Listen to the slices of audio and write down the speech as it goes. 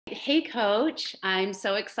Hey, coach. I'm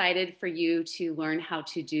so excited for you to learn how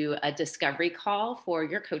to do a discovery call for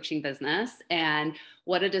your coaching business. And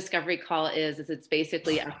what a discovery call is it's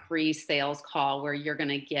basically a free sales call where you're going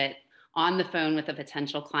to get on the phone with a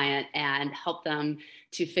potential client and help them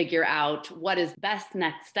to figure out what is best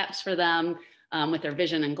next steps for them with their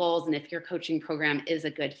vision and goals, and if your coaching program is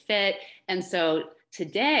a good fit. And so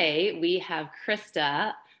today we have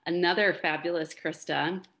Krista, another fabulous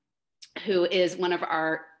Krista, who is one of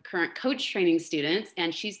our current coach training students,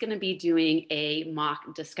 and she's going to be doing a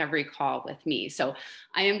mock discovery call with me. So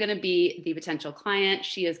I am going to be the potential client.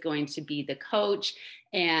 She is going to be the coach,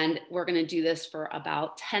 and we're going to do this for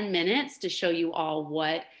about 10 minutes to show you all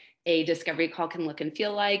what a discovery call can look and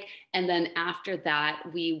feel like. And then after that,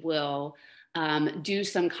 we will do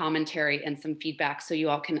some commentary and some feedback so you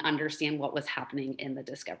all can understand what was happening in the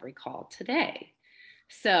discovery call today.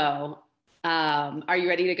 So are you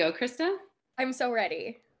ready to go, Krista? I'm so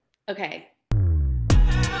ready. Okay.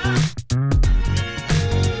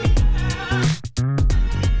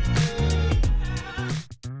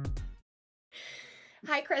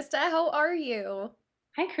 Hi, Krista. How are you?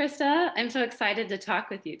 Hi, Krista. I'm so excited to talk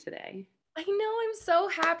with you today. I know I'm so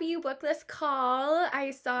happy you booked this call.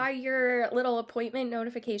 I saw your little appointment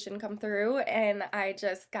notification come through and I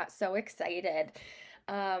just got so excited.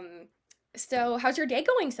 Um, so how's your day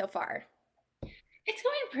going so far? It's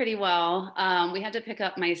going pretty well. We had to pick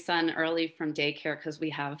up my son early from daycare because we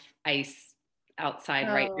have ice outside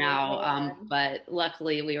right Oh now. man. But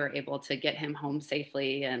luckily, we were able to get him home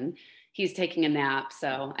safely, and he's taking a nap,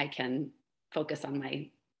 so I can focus on my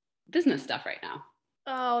business stuff right now.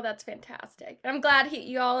 Oh, that's fantastic. I'm glad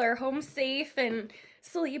y'all are home safe and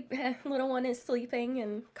sleep. Little one is sleeping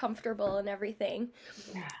and comfortable and everything.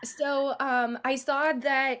 Yeah. So, I saw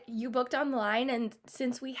that you booked online, and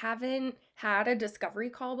since we haven't had a discovery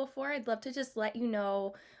call before, I'd love to just let you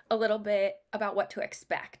know a little bit about what to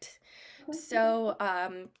expect. So,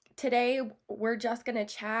 today we're just gonna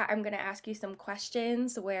chat. I'm gonna ask you some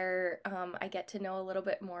questions where I get to know a little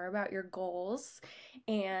bit more about your goals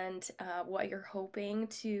and what you're hoping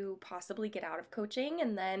to possibly get out of coaching,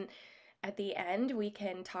 and then at the end, we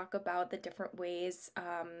can talk about the different ways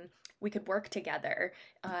we could work together.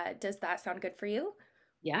 Does that sound good for you?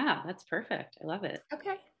 Yeah, that's perfect. I love it.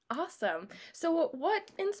 Okay, awesome. So,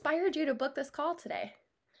 what inspired you to book this call today?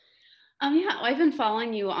 Yeah, I've been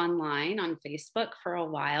following you online on Facebook for a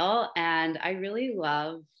while, and I really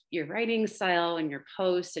love your writing style and your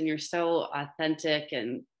posts, and you're so authentic,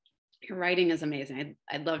 and your writing is amazing.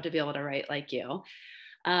 I'd love to be able to write like you.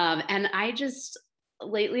 And I just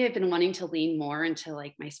lately I've been wanting to lean more into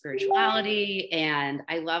like my spirituality, and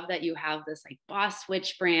I love that you have this like boss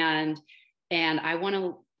witch brand, and I want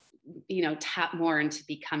to, tap more into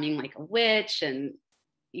becoming like a witch and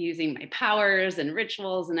using my powers and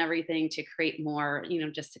rituals and everything to create more,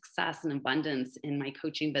 just success and abundance in my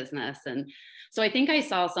coaching business. And so I think I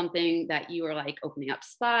saw something that you were like opening up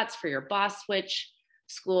spots for your boss switch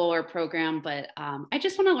school or program, but I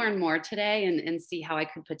just want to learn more today and see how I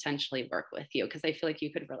could potentially work with you because I feel like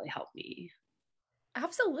you could really help me.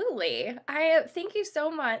 Absolutely. I thank you so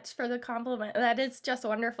much for the compliment. That is just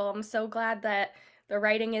wonderful. I'm so glad that the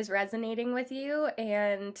writing is resonating with you,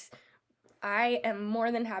 and I am more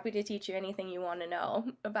than happy to teach you anything you want to know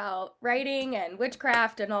about writing and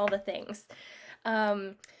witchcraft and all the things.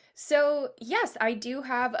 Um, so, yes, I do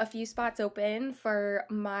have a few spots open for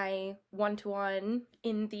my one-to-one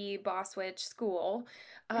in the Boss Witch school,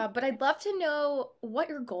 but I'd love to know what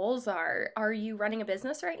your goals are. Are you running a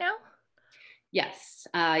business right now? Yes.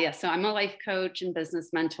 Yes. So I'm a life coach and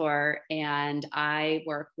business mentor, and I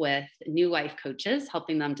work with new life coaches,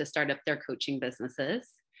 helping them to start up their coaching businesses.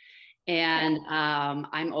 Okay. And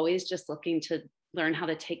I'm always just looking to learn how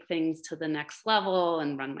to take things to the next level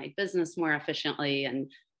and run my business more efficiently and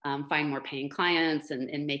find more paying clients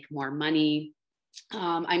and make more money.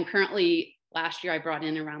 I'm currently, last year, I brought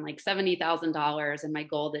in around like $70,000. And my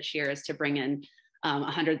goal this year is to bring in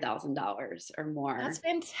 $100,000 or That's more.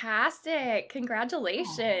 fantastic. Oh,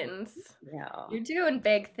 Congratulations. yeah. You're doing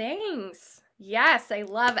big things. Yes, I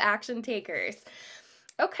love action takers.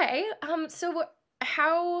 Okay, so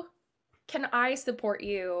how can I support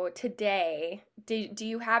you today? Do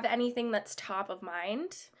you have anything that's top of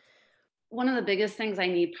mind? One of the biggest things I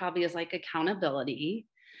need probably is like accountability.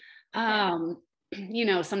 Okay.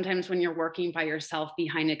 Sometimes when you're working by yourself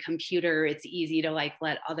behind a computer, it's easy to like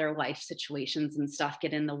let other life situations and stuff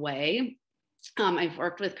get in the way. I've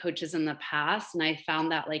worked with coaches in the past, and I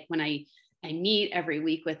found that like when I meet every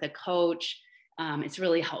week with a coach, it's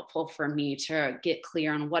really helpful for me to get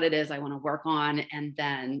clear on what it is I want to work on, and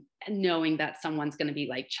then knowing that someone's going to be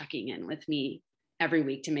like checking in with me every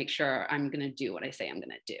week to make sure I'm going to do what I say I'm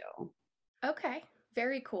going to do. Okay,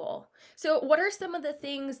 very cool. So, what are some of the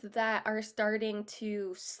things that are starting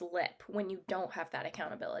to slip when you don't have that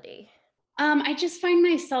accountability? I just find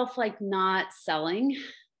myself like not selling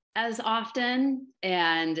as often,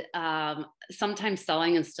 and sometimes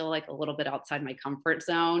selling is still like a little bit outside my comfort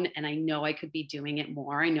zone, and I know I could be doing it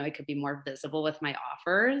more. I know I could be more visible with my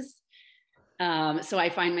offers. So I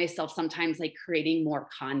find myself sometimes like creating more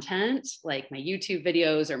content, like my YouTube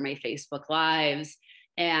videos or my Facebook lives.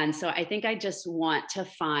 And so I think I just want to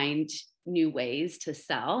find new ways to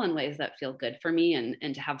sell and ways that feel good for me,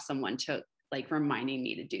 and to have someone to like reminding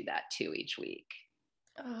me to do that too each week.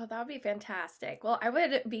 Oh, that would be fantastic. Well, I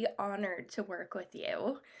would be honored to work with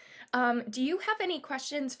you. Do you have any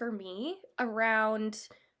questions for me around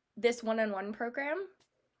this one-on-one program?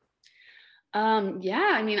 Yeah,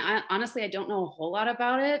 I mean, honestly, I don't know a whole lot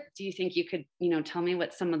about it. Do you think you could, tell me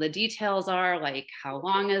what some of the details are, like how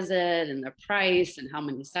long is it and the price and how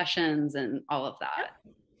many sessions and all of Yep. that?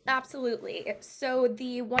 Absolutely. So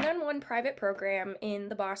the one-on-one private program in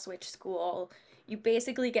the Boss Witch School, you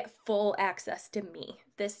basically get full access to me.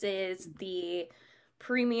 This is the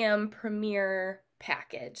premium premier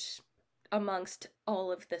package amongst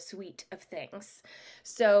all of the suite of things.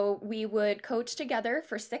 So we would coach together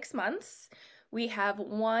for 6 months. We have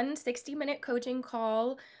one 60-minute coaching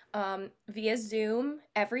call via Zoom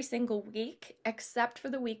every single week, except for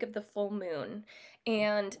the week of the full moon.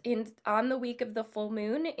 And in on the week of the full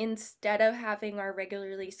moon, instead of having our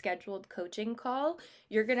regularly scheduled coaching call,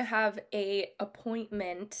 you're going to have a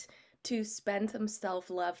appointment to spend some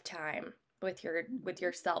self-love time with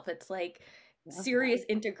yourself. It's like Love that. serious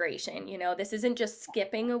integration, you know. This isn't just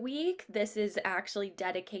skipping a week. This is actually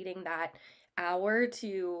dedicating that hour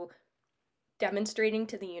to demonstrating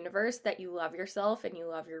to the universe that you love yourself and you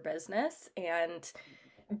love your business and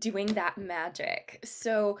doing that magic.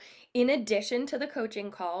 So, in addition to the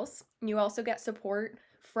coaching calls, you also get support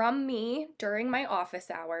from me during my office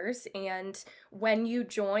hours. And when you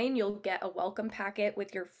join, you'll get a welcome packet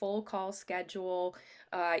with your full call schedule.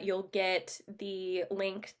 You'll get the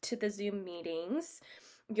link to the Zoom meetings.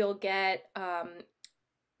 You'll get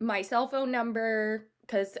my cell phone number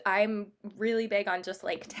because I'm really big on just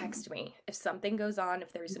like text me if something goes on,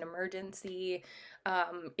 if there's an emergency,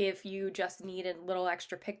 if you just need a little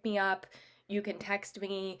extra pick me up, you can text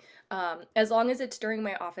me. As long as it's during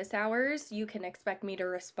my office hours, you can expect me to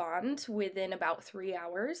respond within about 3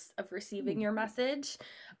 hours of receiving your message.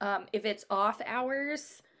 If it's off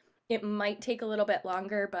hours, it might take a little bit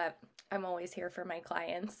longer, but I'm always here for my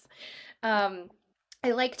clients. Um,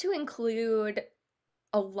 I like to include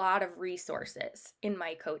a lot of resources in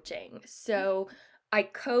my coaching. So I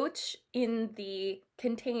coach in the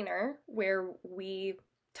container where we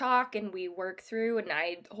talk and we work through, and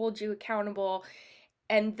I hold you accountable.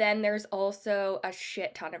 And then there's also a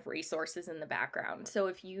shit ton of resources in the background. So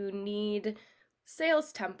if you need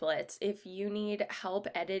sales templates, if you need help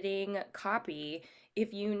editing copy,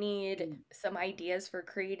 if you need some ideas for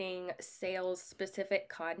creating sales specific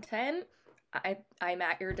content, I'm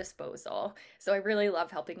at your disposal. So I really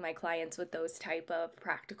love helping my clients with those type of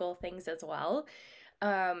practical things as well.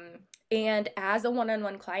 Um, and as a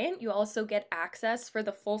one-on-one client, you also get access for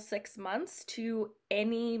the full 6 months to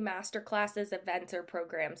any masterclasses, events, or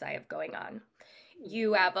programs I have going on.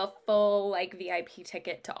 You have a full like VIP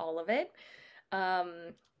ticket to all of it.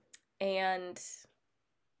 Um, and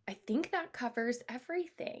I think that covers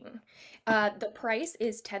everything. The price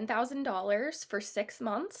is $10,000 for 6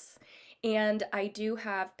 months, and I do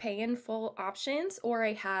have pay in full options, or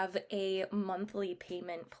I have a monthly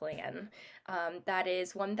payment plan. That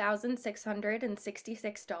is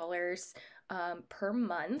 $1,666 per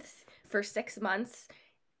month for 6 months,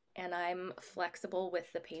 and I'm flexible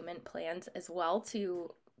with the payment plans as well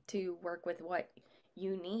to work with what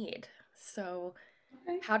you need. So,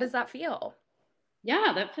 Okay. how does that feel?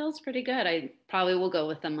 Yeah, that feels pretty good. I probably will go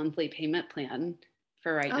with the monthly payment plan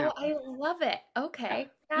for right now. Oh, I love it. Yeah. Okay,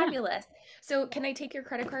 Yeah. fabulous. So, can I take your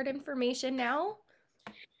credit card information now?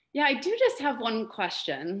 Yeah, I do just have one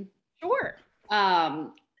question. Sure.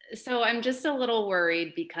 Um, so I'm just a little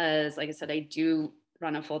worried because, like I said, I do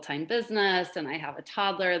run a full-time business and I have a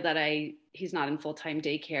toddler that he's not in full-time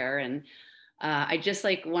daycare. And I just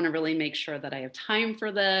like want to really make sure that I have time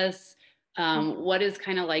for this. What is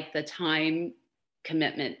kind of like the time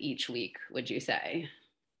commitment each week, would you say?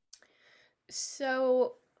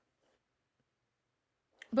 So,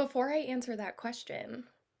 before I answer that question,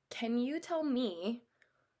 can you tell me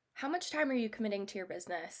how much time are you committing to your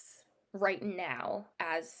business right now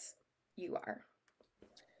as you are?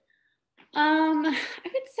 I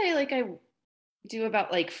would say like do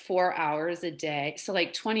about like 4 hours a day. So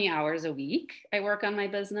like 20 hours a week, I work on my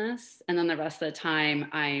business. And then the rest of the time,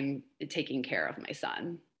 I'm taking care of my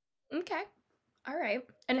son. Okay. All right.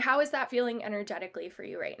 And how is that feeling energetically for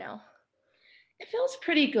you right now? It feels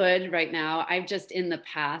pretty good right now. I've just in the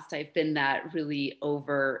past, I've been that really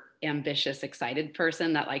over ambitious, excited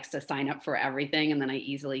person that likes to sign up for everything and then I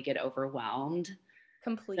easily get overwhelmed.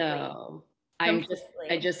 Completely. So I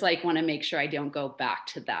Completely. just like want to make sure I don't go back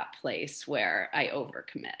to that place where I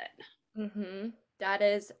overcommit. Mm-hmm. That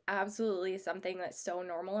is absolutely something that's so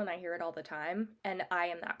normal, and I hear it all the time. And I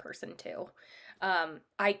am that person too.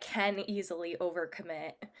 I can easily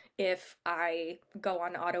overcommit if I go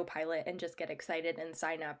on autopilot and just get excited and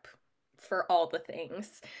sign up for all the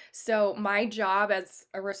things. So, my job as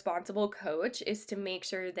a responsible coach is to make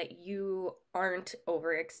sure that you aren't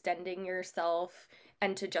overextending yourself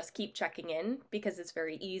and to just keep checking in because it's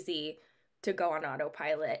very easy to go on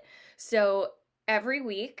autopilot. So, every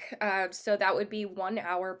week, so that would be 1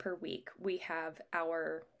 hour per week, we have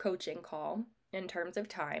our coaching call in terms of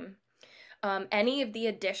time. Any of the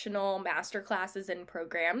additional master classes and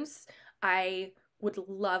programs, I would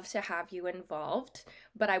love to have you involved,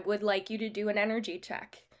 but I would like you to do an energy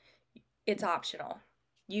check. It's optional.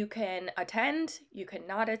 You can attend, you can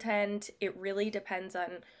not attend. It really depends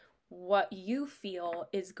on what you feel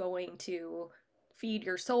is going to feed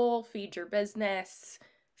your soul, feed your business,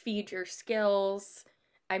 feed your skills.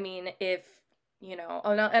 I mean, if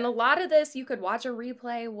and a lot of this you could watch a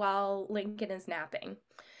replay while Lincoln is napping.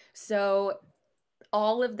 So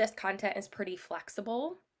all of this content is pretty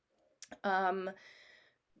flexible. Um,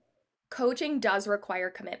 Coaching does require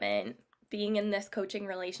commitment. Being in this coaching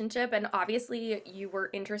relationship, and obviously you were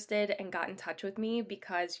interested and got in touch with me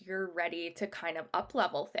because you're ready to kind of up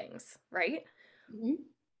level things, right? Mhm.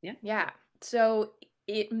 Yeah. Yeah. So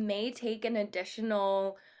it may take an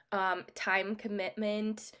additional time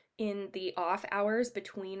commitment in the off hours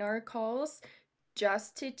between our calls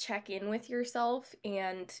just to check in with yourself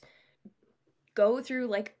and go through,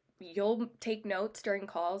 like, you'll take notes during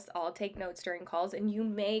calls, I'll take notes during calls, and you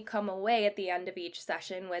may come away at the end of each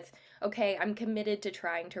session with, okay, I'm committed to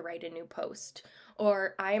trying to write a new post,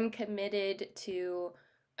 or I'm committed to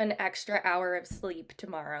an extra hour of sleep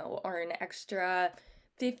tomorrow, or an extra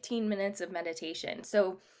 15 minutes of meditation.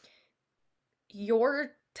 So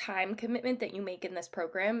your time commitment that you make in this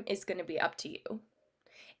program is going to be up to you.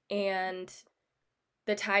 And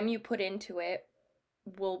the time you put into it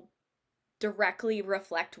will directly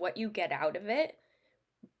reflect what you get out of it.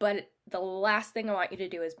 But the last thing I want you to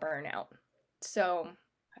do is burn out. So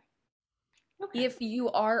Okay. if you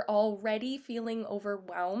are already feeling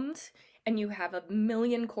overwhelmed and you have a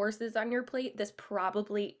million courses on your plate, this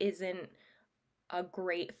probably isn't a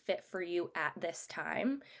great fit for you at this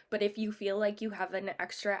time. But if you feel like you have an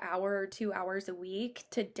extra hour or 2 hours a week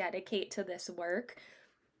to dedicate to this work,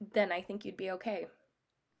 then I think you'd be okay.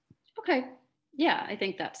 Okay. Yeah, I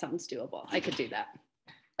think that sounds doable. I could do that.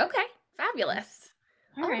 Okay, fabulous.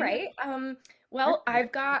 All All right. right. Well,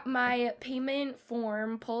 I've got my payment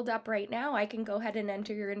form pulled up right now. I can go ahead and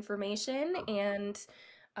enter your information and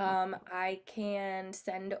I can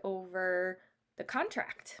send over the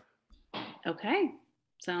contract. Okay.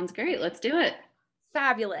 Sounds great. Let's do it.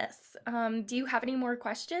 Fabulous. Do you have any more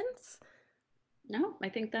questions? No, I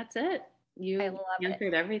think that's it. I You love it.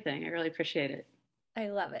 answered everything. I really appreciate it. I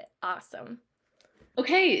love it. Awesome.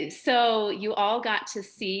 Okay, so you all got to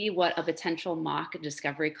see what a potential mock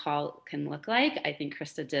discovery call can look like. I think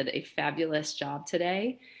Krista did a fabulous job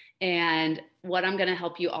today. And what I'm going to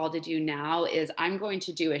help you all to do now is I'm going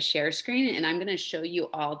to do a share screen and I'm going to show you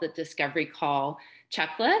all the discovery call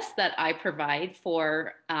checklist that I provide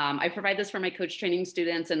for. I provide this for my coach training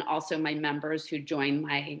students and also my members who join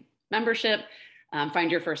my membership, Find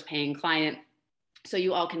Your First Paying Client. So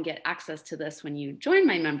you all can get access to this when you join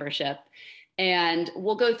my membership. And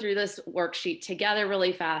we'll go through this worksheet together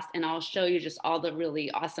really fast, and I'll show you just all the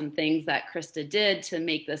really awesome things that Krista did to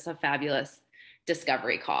make this a fabulous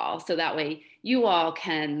discovery call. So that way you all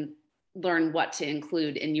can learn what to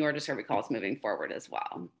include in your discovery calls moving forward as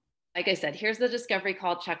well. Like I said, here's the discovery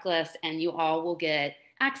call checklist, and you all will get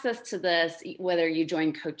access to this whether you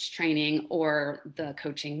join coach training or the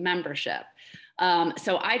coaching membership.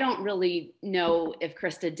 So I don't really know if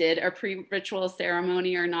Krista did a pre-ritual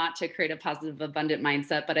ceremony or not to create a positive, abundant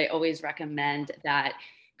mindset, but I always recommend that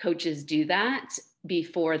coaches do that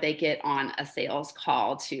before they get on a sales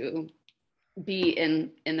call to be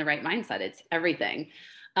in the right mindset. It's everything.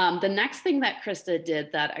 The next thing that Krista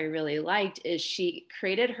did that I really liked is she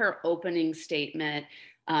created her opening statement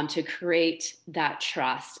to create that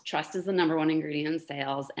trust. Trust is the number one ingredient in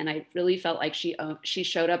sales, and I really felt like she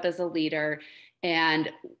showed up as a leader and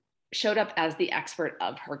showed up as the expert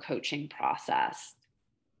of her coaching process.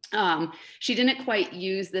 She didn't quite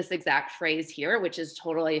use this exact phrase here, which is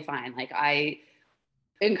totally fine. Like, I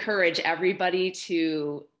encourage everybody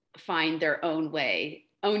to find their own way,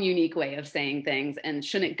 own unique way of saying things, and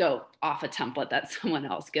shouldn't go off a template that someone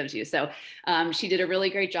else gives you. So she did a really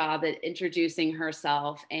great job at introducing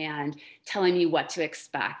herself and telling me what to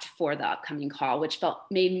expect for the upcoming call, which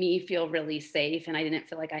made me feel really safe. And I didn't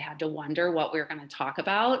feel like I had to wonder what we were going to talk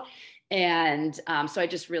about. And so I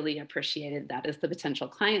just really appreciated that as the potential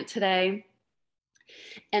client today.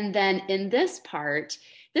 And then in this part,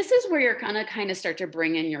 this is where you're going to kind of start to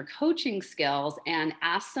bring in your coaching skills and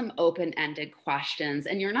ask some open-ended questions.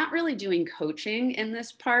 And you're not really doing coaching in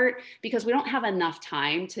this part because we don't have enough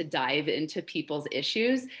time to dive into people's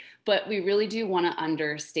issues, but we really do want to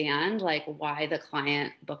understand like why the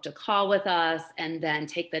client booked a call with us, and then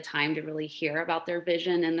take the time to really hear about their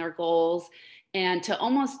vision and their goals, and to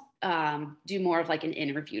almost do more of like an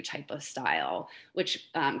interview type of style,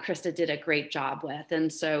 which Krista did a great job with.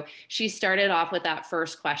 And so she started off with that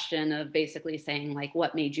first question of basically saying like,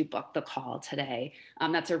 what made you book the call today?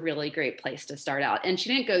 That's a really great place to start out. And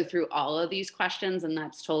she didn't go through all of these questions, and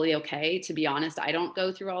that's totally okay. To be honest, I don't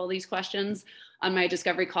go through all of these questions on my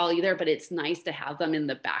discovery call either, but it's nice to have them in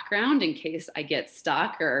the background in case I get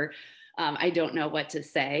stuck or I don't know what to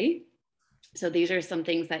say. So these are some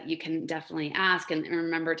things that you can definitely ask, and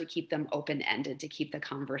remember to keep them open-ended to keep the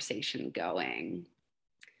conversation going.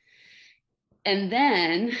 And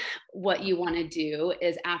then what you want to do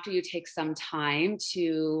is, after you take some time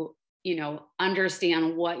to,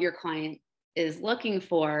 understand what your client is looking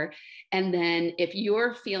for, and then if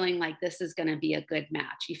you're feeling like this is going to be a good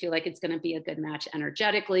match, you feel like it's going to be a good match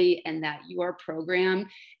energetically, and that your program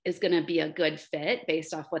is going to be a good fit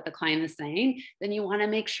based off what the client is saying, then you want to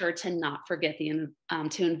make sure to not forget to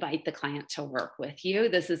invite the client to work with you.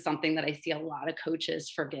 This is something that I see a lot of coaches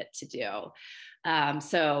forget to do.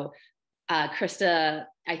 Krista,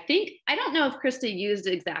 I don't know if Krista used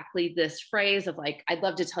exactly this phrase of like, I'd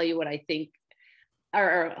love to tell you what I think,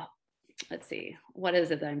 or let's see, what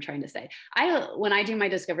is it that I'm trying to say? When I do my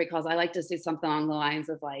discovery calls, I like to say something along the lines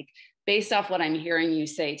of like, based off what I'm hearing you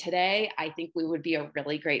say today, I think we would be a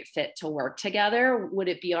really great fit to work together. Would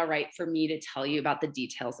it be all right for me to tell you about the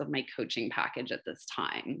details of my coaching package at this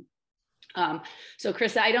time? So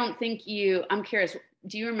Krista, I'm curious,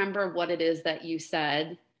 do you remember what it is that you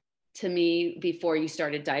said to me before you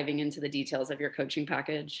started diving into the details of your coaching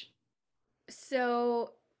package?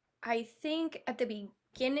 So I think at the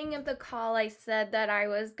beginning of the call, I said that I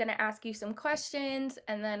was going to ask you some questions,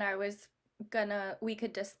 and then we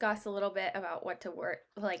could discuss a little bit about what to work,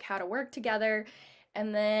 like how to work together.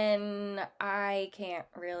 And then I can't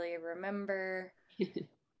really remember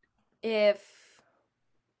if,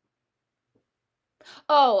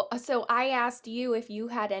 oh, so I asked you if you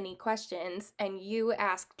had any questions, and you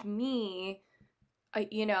asked me,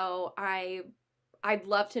 I'd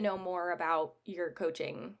love to know more about your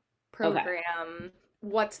coaching Okay. program.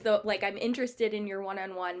 I'm interested in your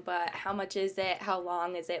one-on-one, but how much is it? How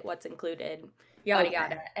long is it? What's included? Yada, Okay.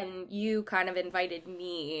 yada. And you kind of invited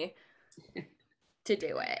me to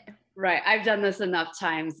do it. Right. I've done this enough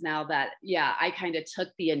times now that, yeah, I kind of took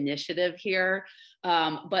the initiative here.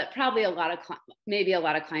 But probably maybe a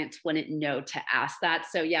lot of clients wouldn't know to ask that.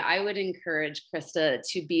 So yeah, I would encourage Krista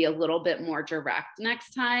to be a little bit more direct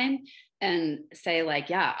next time and say like,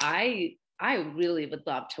 yeah, I really would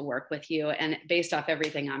love to work with you. And based off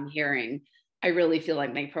everything I'm hearing, I really feel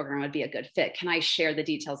like my program would be a good fit. Can I share the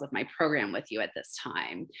details of my program with you at this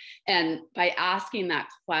time? And by asking that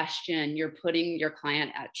question, you're putting your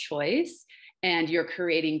client at choice, and you're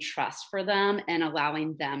creating trust for them and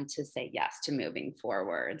allowing them to say yes to moving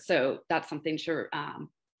forward. So that's something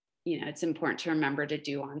it's important to remember to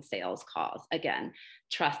do on sales calls. Again,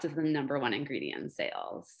 trust is the number one ingredient in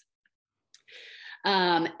sales.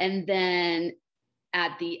 And then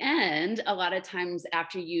at the end, a lot of times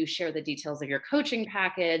after you share the details of your coaching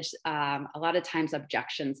package, a lot of times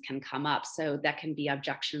objections can come up. So that can be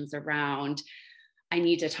objections around, I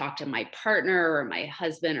need to talk to my partner or my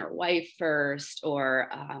husband or wife first, or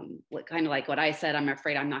kind of like what I said, I'm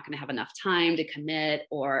afraid I'm not going to have enough time to commit,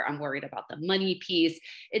 or I'm worried about the money piece.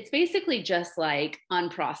 It's basically just like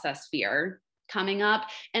unprocessed fear coming up.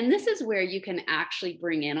 And this is where you can actually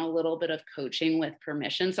bring in a little bit of coaching with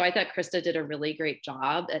permission. So I thought Krista did a really great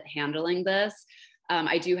job at handling this.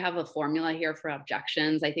 I do have a formula here for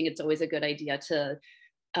objections. I think it's always a good idea to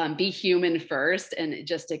be human first and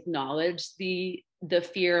just acknowledge the the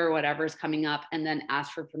fear or whatever's coming up, and then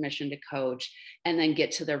ask for permission to coach, and then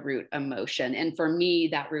get to the root emotion. And for me,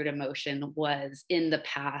 that root emotion was in the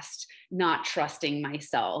past, not trusting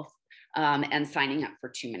myself, and signing up for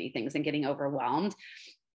too many things and getting overwhelmed.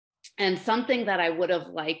 And something that I would have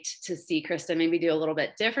liked to see Krista maybe do a little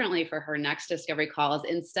bit differently for her next discovery call is,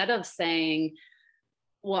 instead of saying,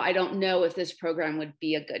 well, I don't know if this program would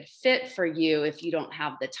be a good fit for you if you don't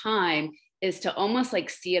have the time, is to almost like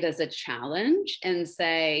see it as a challenge and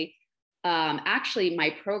say, actually, my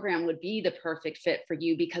program would be the perfect fit for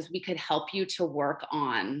you because we could help you to work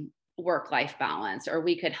on work-life balance, or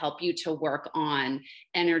we could help you to work on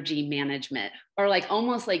energy management, or like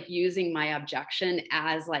almost like using my objection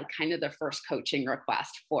as like kind of the first coaching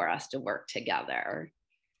request for us to work together.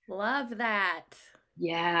 Love that.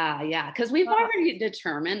 Yeah, yeah, because we've Oh, already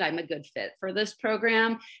determined I'm a good fit for this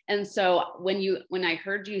program. And so when I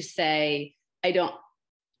heard you say, I don't,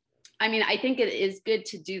 I mean, I think it is good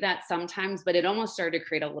to do that sometimes, but it almost started to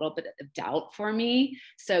create a little bit of doubt for me.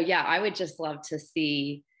 So yeah, I would just love to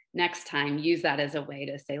see next time use that as a way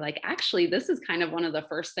to say, like, actually, this is kind of one of the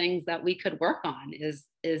first things that we could work on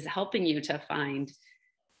is helping you to find,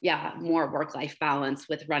 yeah, more work-life balance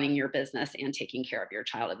with running your business and taking care of your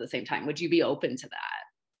child at the same time. Would you be open to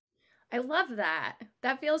that? I love that.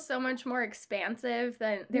 That feels so much more expansive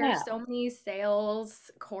than Yeah. there's so many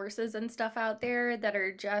sales courses and stuff out there that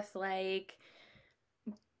are just like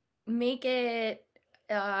make it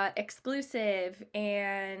exclusive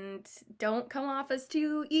and don't come off as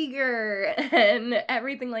too eager and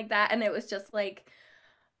everything like that. And it was just like,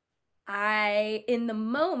 I, in the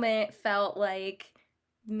moment, felt like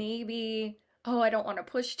maybe, oh, I don't want to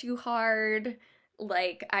push too hard.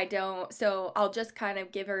 Like, I don't, so I'll just kind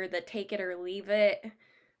of give her the take it or leave it.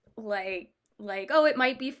 Like, oh, it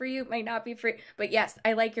might be for you, it might not be for you. But yes,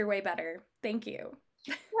 I like your way better. Thank you.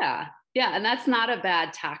 Yeah. Yeah. And that's not a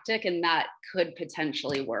bad tactic. And that could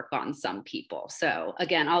potentially work on some people. So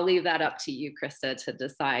again, I'll leave that up to you, Krista, to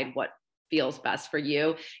decide what feels best for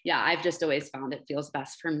you. Yeah. I've just always found it feels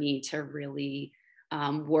best for me to really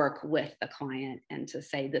work with the client and to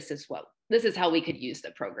say, this is how we could use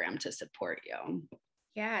the program to support you.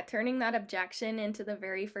 Yeah, turning that objection into the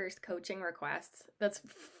very first coaching request. That's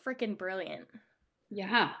freaking brilliant.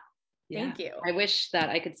 Yeah. Yeah. Thank you. I wish that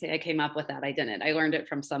I could say I came up with that. I didn't. I learned it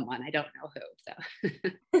from someone. I don't know who. So,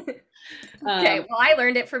 Okay, um, well, I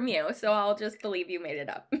learned it from you, so I'll just believe you made it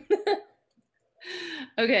up.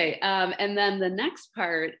 okay. And then the next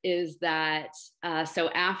part is that, so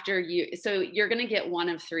you're going to get one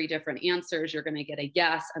of three different answers. You're going to get a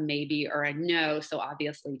yes, a maybe, or a no. So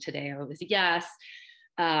obviously today I was yes.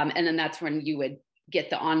 And then that's when you would get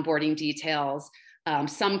the onboarding details.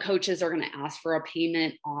 Some coaches are going to ask for a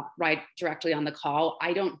payment right directly on the call.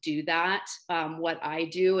 I don't do that. What I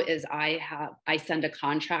do is I send a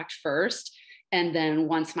contract first. And then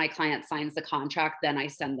once my client signs the contract, then I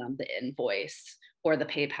send them the invoice or the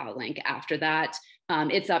PayPal link after that.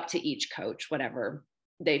 It's up to each coach, whatever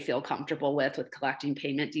they feel comfortable with collecting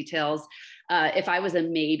payment details. If I was a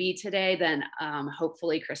maybe today, then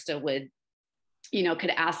hopefully Krista would,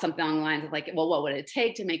 could ask something along the lines of like, well, what would it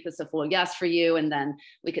take to make this a full yes for you? And then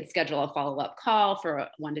we could schedule a follow-up call for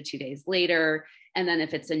 1 to 2 days later. And then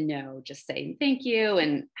if it's a no, just say thank you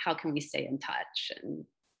and how can we stay in touch? And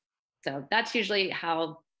so that's usually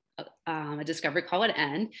how a discovery call would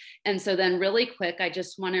end. And so then really quick, I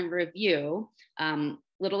just want to review,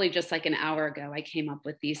 literally just like an hour ago, I came up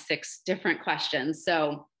with these 6 different questions.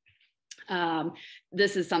 So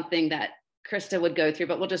this is something that Krista would go through,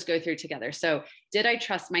 but we'll just go through together. So did I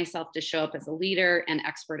trust myself to show up as a leader and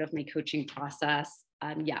expert of my coaching process?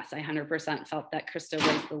 Yes, I 100% felt that Krista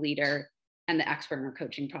was the leader and the expert in her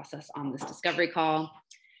coaching process on this discovery call.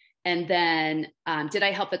 And then did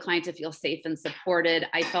I help the client to feel safe and supported?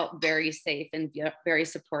 I felt very safe and very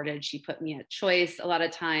supported. She put me at choice a lot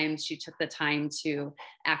of times. She took the time to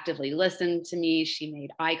actively listen to me. She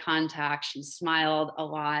made eye contact. She smiled a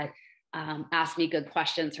lot, asked me good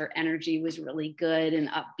questions. Her energy was really good and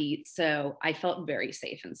upbeat. So I felt very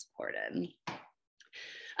safe and supported.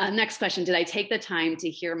 Next question, did I take the time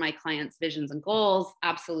to hear my clients' visions and goals?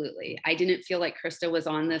 Absolutely. I didn't feel like Krista was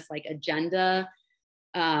on this like agenda,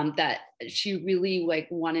 that she really like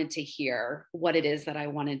wanted to hear what it is that I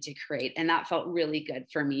wanted to create. And that felt really good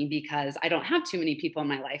for me because I don't have too many people in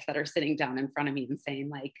my life that are sitting down in front of me and saying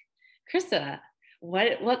like, Krista,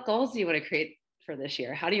 what goals do you want to create for this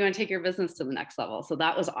year? How do you want to take your business to the next level? So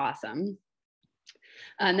that was awesome.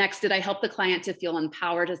 Next, did I help the client to feel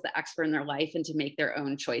empowered as the expert in their life and to make their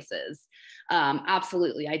own choices?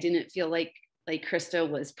 Absolutely. I didn't feel like like Krista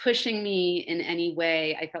was pushing me in any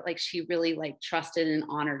way. I felt like she really like trusted and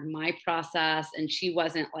honored my process. And she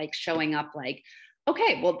wasn't like showing up like,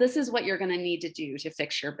 okay, well, this is what you're going to need to do to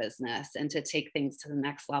fix your business and to take things to the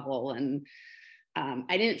next level. And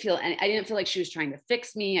I didn't feel like she was trying to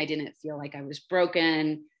fix me. I didn't feel like I was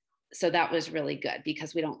broken. So that was really good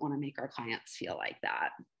because we don't want to make our clients feel like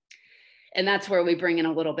that. And that's where we bring in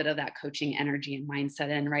a little bit of that coaching energy and mindset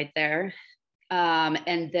in right there.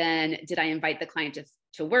 And then did I invite the client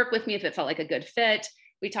to work with me if it felt like a good fit?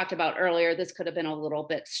 We talked about earlier, this could have been a little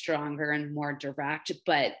bit stronger and more direct,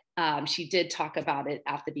 but she did talk about it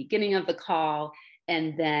at the beginning of the call.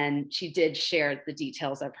 And then she did share the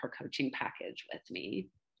details of her coaching package with me.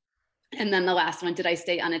 And then the last one, did I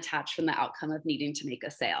stay unattached from the outcome of needing to make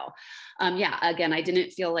a sale? Yeah, again, I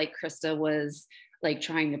didn't feel like Krista was like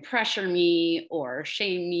trying to pressure me or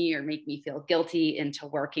shame me or make me feel guilty into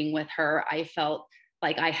working with her. I felt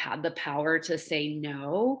like I had the power to say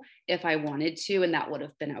no if I wanted to, and that would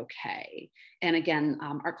have been okay. And again,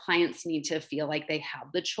 our clients need to feel like they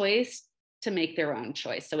have the choice to make their own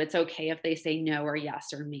choice. So it's okay if they say no or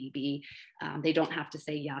yes or maybe. They don't have to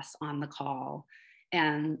say yes on the call.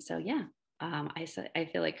 And so, yeah, I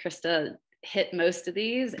feel like Krista hit most of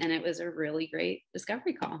these, and it was a really great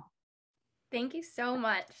discovery call. Thank you so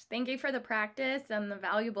much. Thank you for the practice and the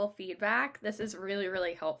valuable feedback. This is really,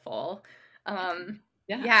 really helpful.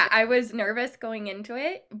 Yeah, I was nervous going into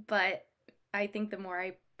it, but I think the more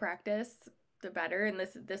I practice, the better. And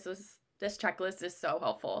this checklist is so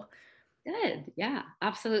helpful. Good. Yeah,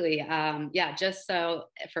 absolutely. Yeah, just so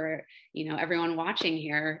for, everyone watching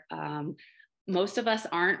here, most of us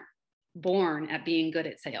aren't born at being good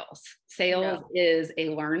at sales. Sales No. is a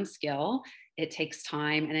learned skill. It takes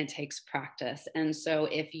time and it takes practice. And so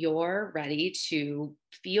if you're ready to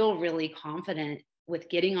feel really confident with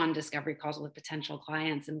getting on discovery calls with potential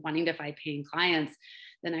clients and wanting to find paying clients,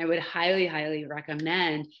 then I would highly, highly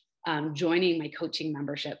recommend joining my coaching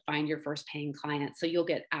membership, Find Your First Paying Client. So you'll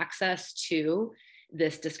get access to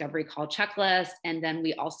this discovery call checklist. And then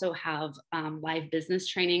we also have live business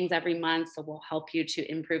trainings every month. So we'll help you to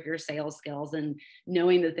improve your sales skills and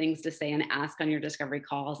knowing the things to say and ask on your discovery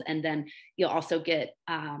calls. And then you'll also get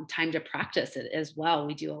time to practice it as well.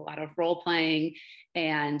 We do a lot of role playing,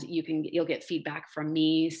 and you'll get feedback from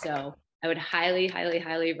me. So I would highly, highly,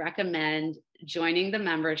 highly recommend joining the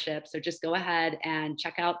membership. So just go ahead and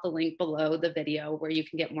check out the link below the video where you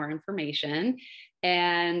can get more information.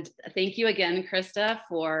 And thank you again, Krista,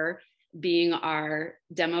 for being our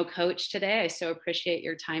demo coach today. I so appreciate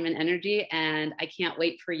your time and energy, and I can't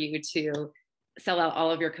wait for you to sell out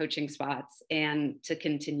all of your coaching spots and to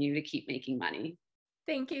continue to keep making money.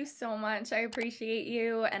 Thank you so much. I appreciate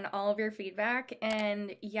you and all of your feedback.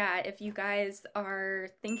 And yeah, if you guys are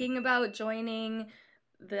thinking about joining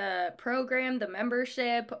the program, the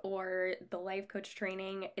membership, or the life coach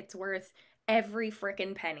training, it's worth every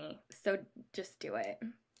frickin' penny. So just do it.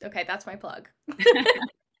 Okay, that's my plug.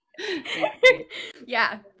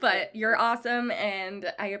 Yeah, but you're awesome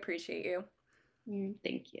and I appreciate you.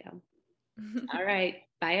 Thank you. All right.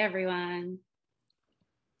 Bye, everyone.